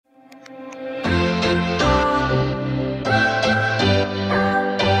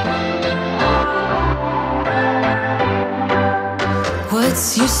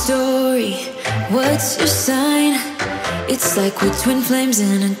your story? What's your sign? It's like we're twin flames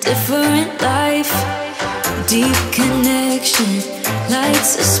in a different life. Deep connection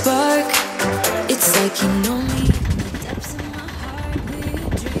lights a spark. It's like you know me. Depths in my heart, we're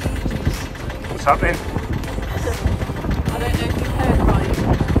dreamers. What's happening? I don't know if you heard right,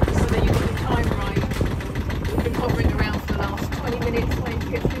 whether you got the time right. We've been hovering around for the last 20 minutes waiting to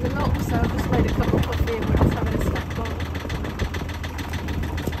get through the lock, so I've just made a cup of coffee and we're just having a snack bar.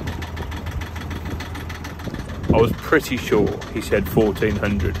 I was pretty sure he said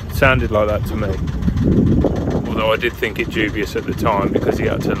 1400. Sounded like that to me. Although I did think it dubious at the time because he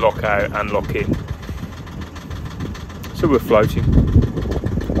had to lock out and lock in. So we're floating.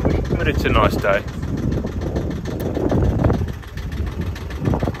 But it's a nice day.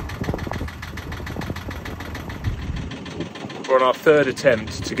 We're on our third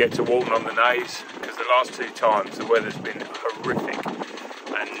attempt to get to Walton on the Naze because the last two times the weather's been horrific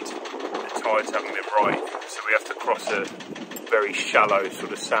and the tides haven't been right, so we have to cross a very shallow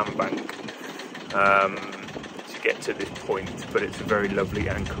sort of sandbank to get to this point, but it's a very lovely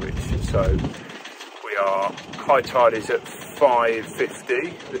anchorage. So we are, high tide is at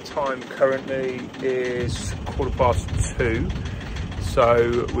 5:50, the time currently is 2:15,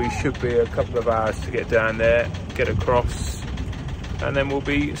 so we should be a couple of hours to get down there, get across, and then we'll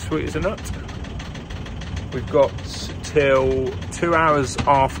be sweet as a nut. We've got till 2 hours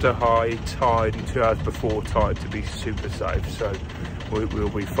after high tide and 2 hours before tide to be super safe, so we'll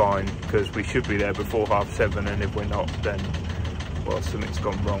be fine because we should be there before 7:30, and if we're not, then well, something's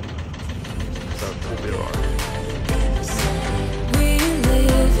gone wrong, so we'll be alright.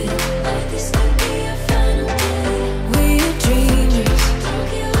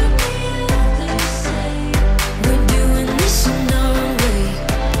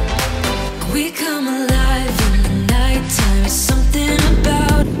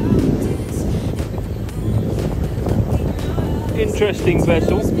 Interesting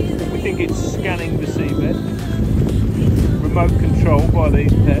vessel. We think it's scanning the seabed. Remote control by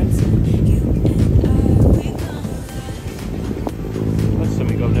these pairs. That's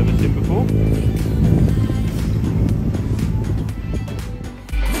something I've never seen before.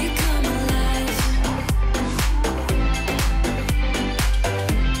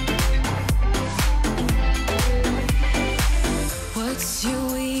 What's your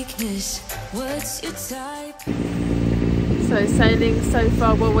weakness? What's your type? So sailing so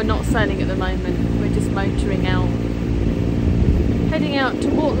far, well, we're not sailing at the moment, we're just motoring out, heading out to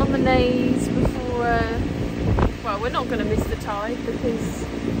Walton on the Naze before, well, we're not going to miss the tide because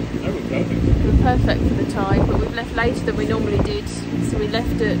we're perfect for the tide, but we've left later than we normally did, so we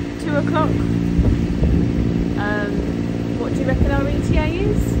left at 2 o'clock. What do you reckon our ETA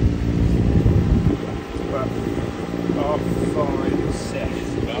is? About 5:06,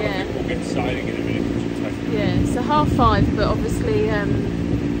 Yeah. We'll get sailing in a minute. Yeah, so 5:30, but obviously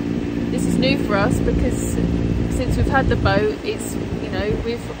this is new for us because since we've had the boat, it's, you know,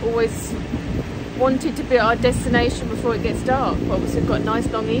 we've always wanted to be at our destination before it gets dark. But obviously we've got nice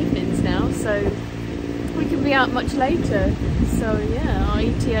long evenings now, so we can be out much later. So yeah, our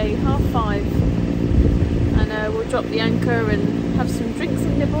ETA 5:30, and we'll drop the anchor and have some drinks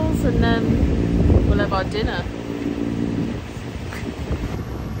and nibbles, and we'll have our dinner.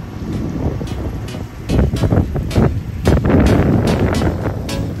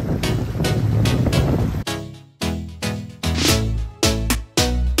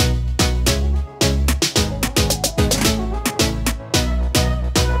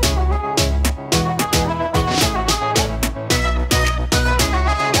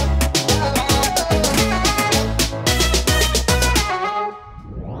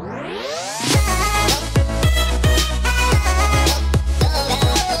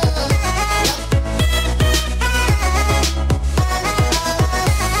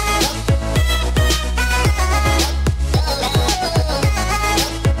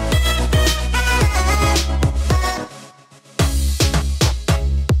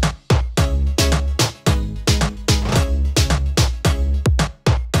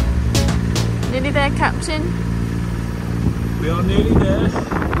 Nearly there, Captain? We are nearly there.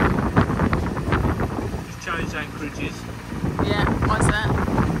 Just changed anchorages. Yeah, why's that?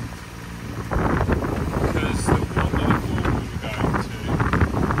 Because the one that I thought we were going to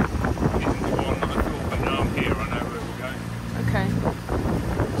isn't the one that I thought, but now I'm here, I know where we're going. Okay.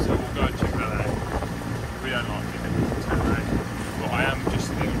 So we'll go and check that out. We don't like it, then we can turn around. But I am just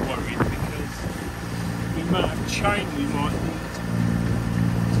a little worried because the amount of chain we might need to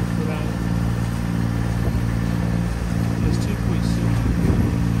put out. There's 2 points.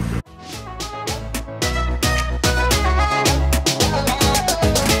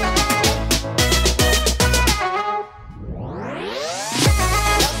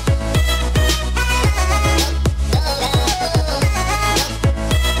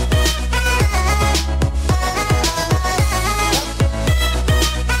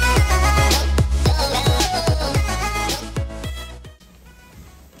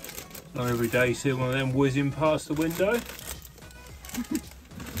 Not every day you see one of them whizzing past the window.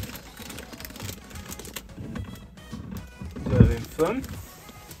 Having fun.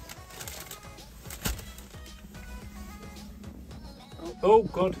 Oh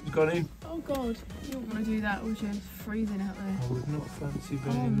God, it's gone in. Oh God, you don't want to do that, would you? It's freezing out there. I would not fancy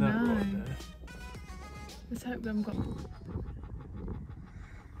being in that right there. Let's hope they haven't got...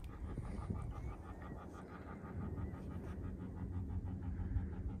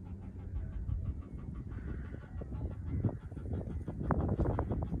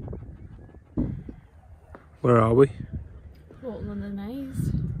 Where are we? Walton on the Naze.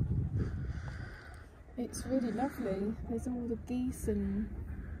 It's really lovely. There's all the geese and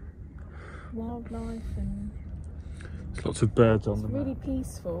wildlife, and There's lots of birds on them. it's really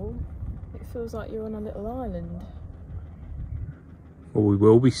peaceful. It feels like you're on a little island. Well, we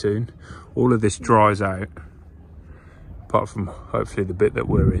will be soon. All of this dries out, apart from hopefully the bit that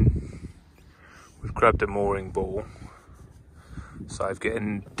we're in. We've grabbed a mooring ball, so I'm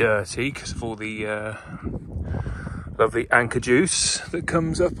getting dirty because of all the lovely anchor juice that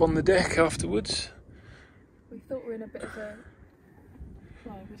comes up on the deck afterwards. We thought we were in a bit of a...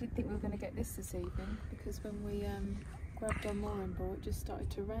 Well, we didn't think we were going to get this evening, because when we grabbed our mooring ball it just started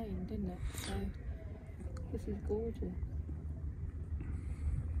to rain, didn't it? So this is gorgeous.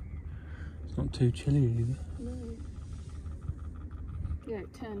 It's not too chilly either. No. Yeah,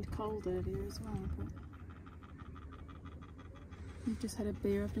 it turned cold earlier as well, but you've just had a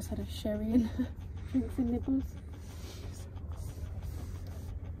beer, I've just had a sherry and drinks and nibbles.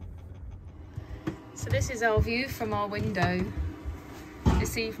 So this is our view from our window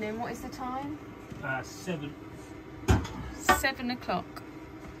this evening. What is the time? 7. 7 o'clock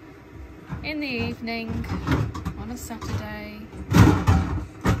in the evening on a Saturday.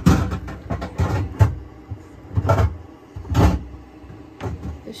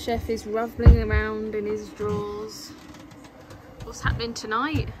 The chef is ruffling around in his drawers. What's happening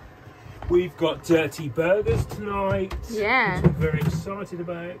tonight? We've got dirty burgers tonight. Yeah. Which I'm very excited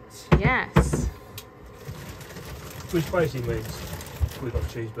about. Yes. Which basically means we've got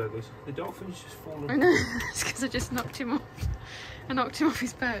cheeseburgers. The dolphin's just fallen. I know, it's because I just knocked him off. I knocked him off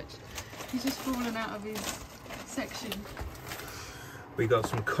his perch. He's just fallen out of his section. We got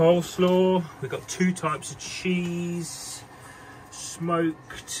some coleslaw. We got 2 types of cheese,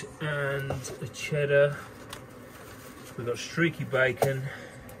 smoked and a cheddar. We got streaky bacon.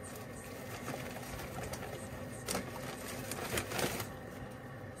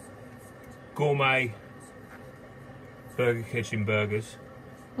 Gourmet Burger Kitchen burgers,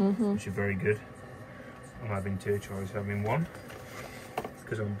 which are very good. I'm having 2, Charlie's having 1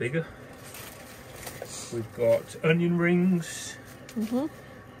 because I'm bigger. We've got onion rings.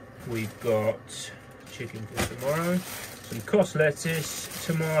 We've got chicken for tomorrow, some cos lettuce,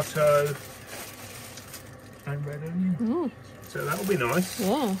 tomato and red onion. So that'll be nice.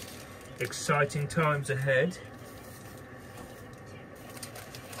 Yeah. Exciting times ahead.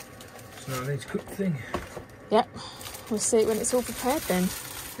 So now I need to cook the thing. Yep. We'll see it when it's all prepared then.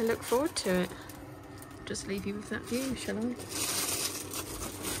 I look forward to it. Just leave you with that view, shall I?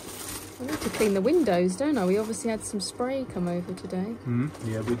 I need to clean the windows, don't I? We obviously had some spray come over today.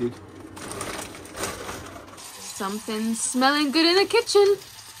 Yeah, we did. Something's smelling good in the kitchen.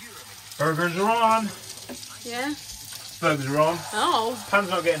 Burgers are on. Yeah. Burgers are on. Oh. Pan's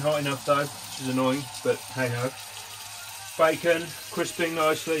not getting hot enough though, which is annoying, but hey ho. Bacon, crisping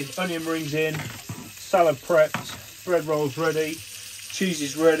nicely, onion rings in, salad prepped, bread rolls ready, cheese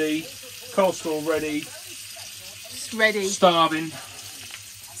is ready, coleslaw ready. It's ready. Starving.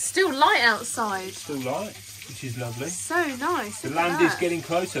 Still light outside. Still light, which is lovely. So nice. The land is getting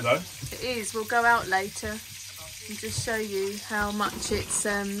closer though. It is. We'll go out later and just show you how much it's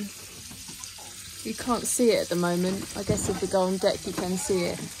you can't see it at the moment. I guess if we go on deck you can see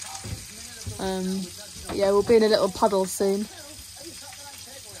it. Yeah, we'll be in a little puddle soon.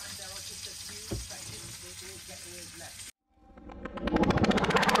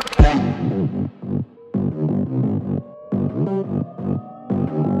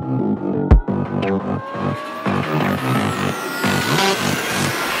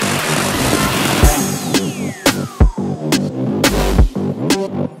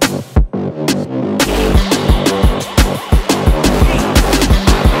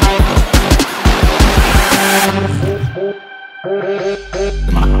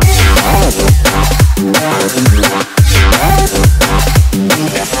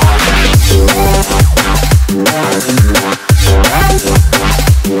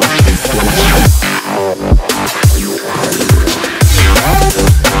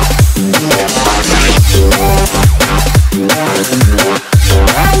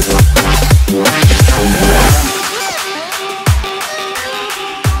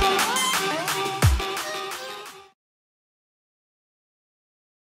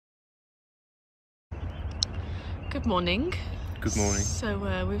 morning. Good morning.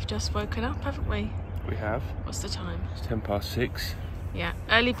 So we've just woken up, haven't we? We have. What's the time? It's 6:10. Yeah,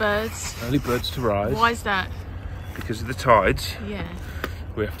 early birds. Early birds to rise. Why is that? Because of the tides. Yeah.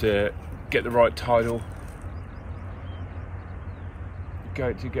 We have to get the right tidal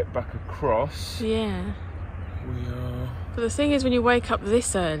gate to get back across. Yeah. We are... But the thing is, when you wake up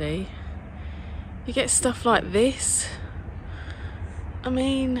this early, you get stuff like this. I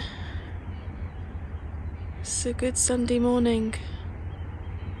mean, it's a good Sunday morning.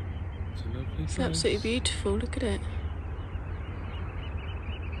 It's a lovely It's place. absolutely beautiful, look at it.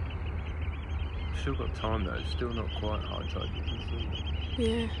 Still got time though, still not quite high tide, you can see it.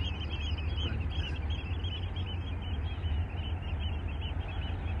 Yeah.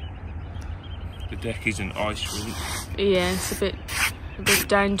 The deck is an ice rink. Yeah, it's a bit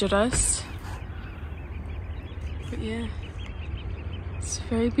dangerous. But yeah, it's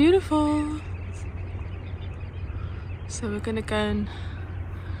very beautiful. So we're gonna go and,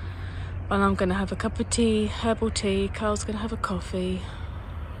 well, I'm gonna have a cup of tea, herbal tea. Carl's gonna have a coffee.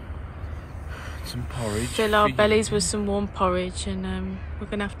 Some porridge. Fill our bellies with some warm porridge, and we're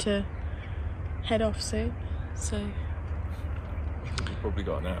gonna have to head off soon. So We've probably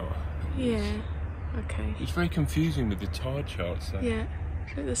got an hour. yeah, okay. It's very confusing with the tide charts though. Yeah,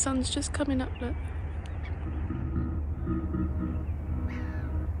 look, the sun's just coming up, look.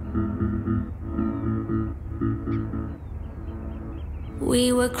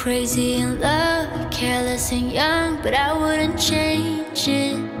 We were crazy in love, careless and young, but I wouldn't change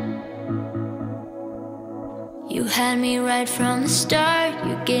it. You had me right from the start,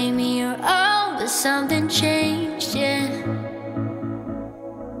 you gave me your all, but something changed, yeah.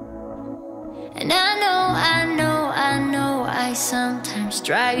 And I sometimes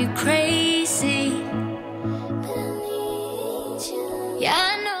drive you crazy, but I need you. Yeah,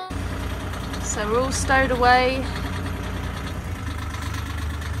 I know. So we're all stowed away.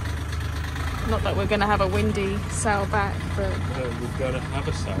 Not that we're going to have a windy sail back, but We're going to have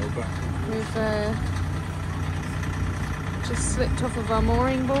a sail back. we've just slipped off of our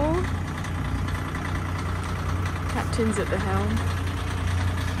mooring board. Captain's at the helm.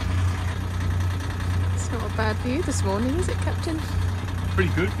 It's not a bad view this morning, is it, Captain?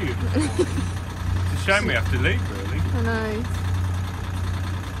 Pretty good view. It's a shame we have to leave, really. I know.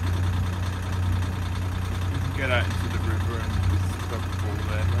 We can get out into the river and grab a ball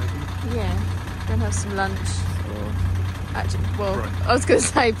there, maybe. Yeah, go and have some lunch. Or actually, well, Brunch. I was going to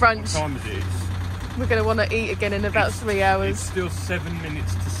say brunch. What time is it? We're going to want to eat again in about 3 hours. It's still 7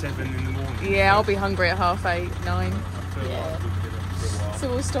 minutes to 7 in the morning. Yeah, I'll be hungry at 8:30, 9. I feel Yeah. like we'll be here for a while. So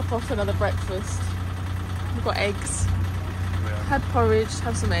we'll stop off for another breakfast. We've got eggs. Yeah. Had porridge,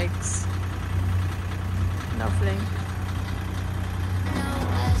 have some eggs. Lovely.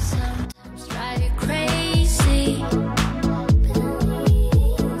 I sometimes drive you crazy.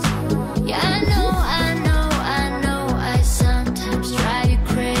 Yeah, I know, I sometimes drive you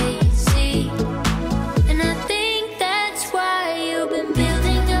crazy. And I think that's why you've been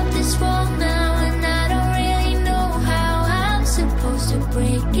building up this wall now, and I don't really know how I'm supposed to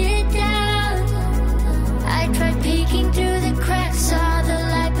break it down. I tried peeking through the cracks, saw the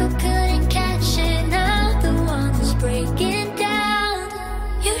light but couldn't catch it. Now the one who's breaking down.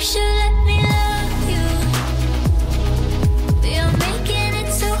 You should let me love you, but you're making it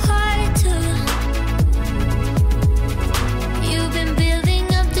so hard to. You've been building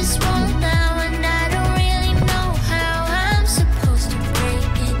up this wall now, and I don't really know how I'm supposed to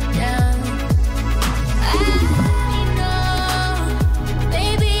break it down. I know,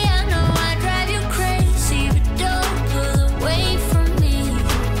 baby, I know I drive you crazy, but don't pull away from me.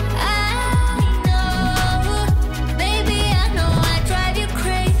 I know, baby, I know I drive you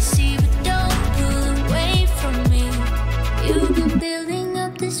crazy, but don't pull away from me. You've been building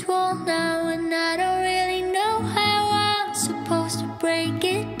up this wall now, and I don't really know how I'm supposed to break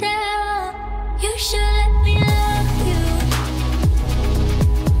it down. You should let me love you,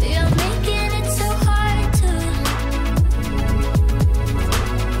 but you're making it so hard to.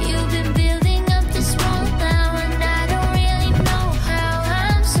 You've been building up this wall now, and I don't really know how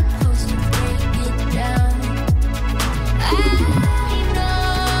I'm supposed to break it down. I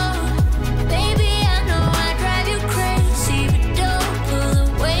know, baby, I know I drive you crazy, but don't pull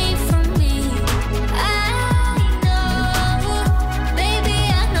away from me. I know, baby,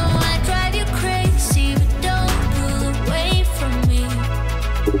 I know I drive you crazy, but don't pull away from me.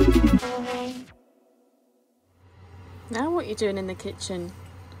 Now what you doing in the kitchen?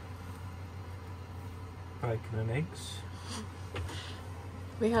 Bacon and eggs.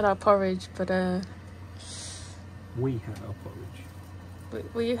 We had our porridge, but We had our porridge.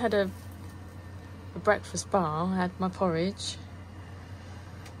 well, you had a a breakfast bar. I had my porridge,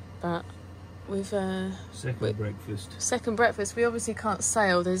 but we've second breakfast. We obviously can't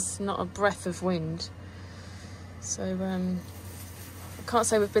sail. There's not a breath of wind, so I can't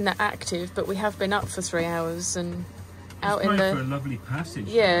say we've been that active, but we have been up for 3 hours and out in the. For a lovely passage.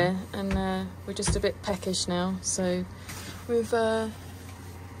 Yeah, and we're just a bit peckish now, so we've got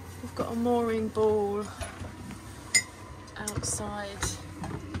a mooring ball outside.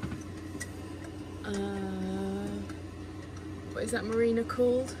 What is that marina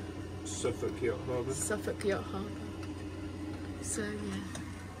called? Suffolk Yacht Harbour. Suffolk Yacht Harbour. So yeah,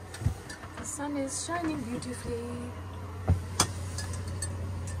 the sun is shining beautifully.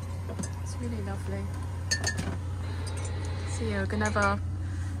 It's really lovely. So yeah, we're gonna have our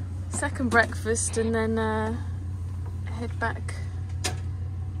second breakfast and then head back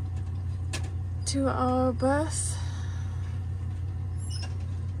to our berth.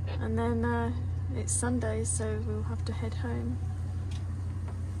 And then it's Sunday, so we'll have to head home.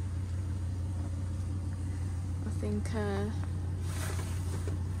 I think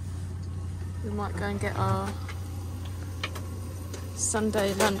we might go and get our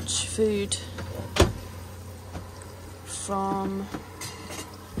Sunday lunch food from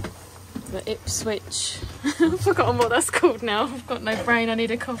the Ipswich. I've forgotten what that's called now. I've got no brain, I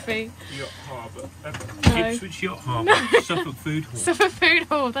need a coffee. Yacht Harbour. No. Ipswich Yacht Harbour. No. Suffolk Food Hall. Suffolk Food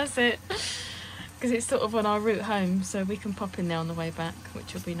Hall, that's it. Because it's sort of on our route home, so we can pop in there on the way back,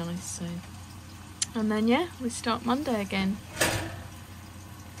 which will be nice. So, and then yeah, we start Monday again.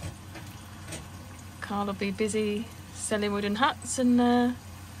 Carl will be busy selling wooden huts, and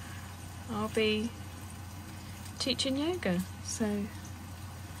I'll be teaching yoga. So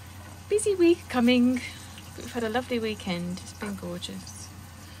busy week coming. But we've had a lovely weekend. It's been gorgeous.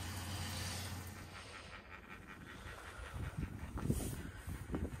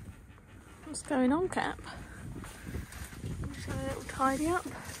 What's going on, Cap? Just have a little tidy up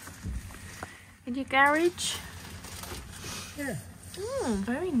in your garage. Yeah.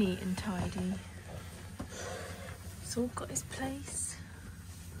 Very neat and tidy. It's all got its place.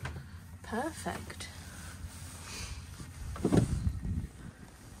 Perfect.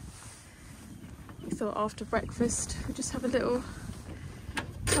 We thought after breakfast we'd just have a little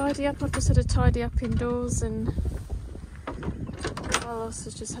tidy up. I've just had a tidy up indoors, and Carlos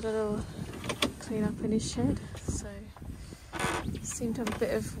has just had a little clean up in his shed. So seem to have a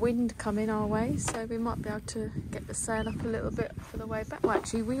bit of wind coming our way, so we might be able to get the sail up a little bit for the way back. Well,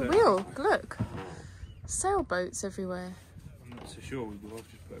 actually we will. Look, sailboats everywhere. I'm not so sure we will. I've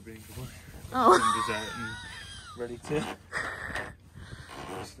just put everything away. Oh. Out and ready to.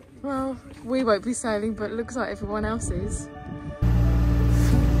 Well, we won't be sailing, but it looks like everyone else is.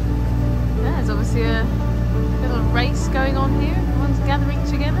 There's obviously a little race going on here. Everyone's gathering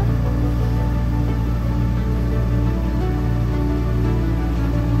together.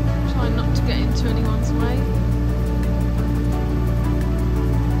 Trying not to get into anyone's way.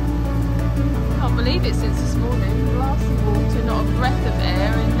 Can't believe it, since the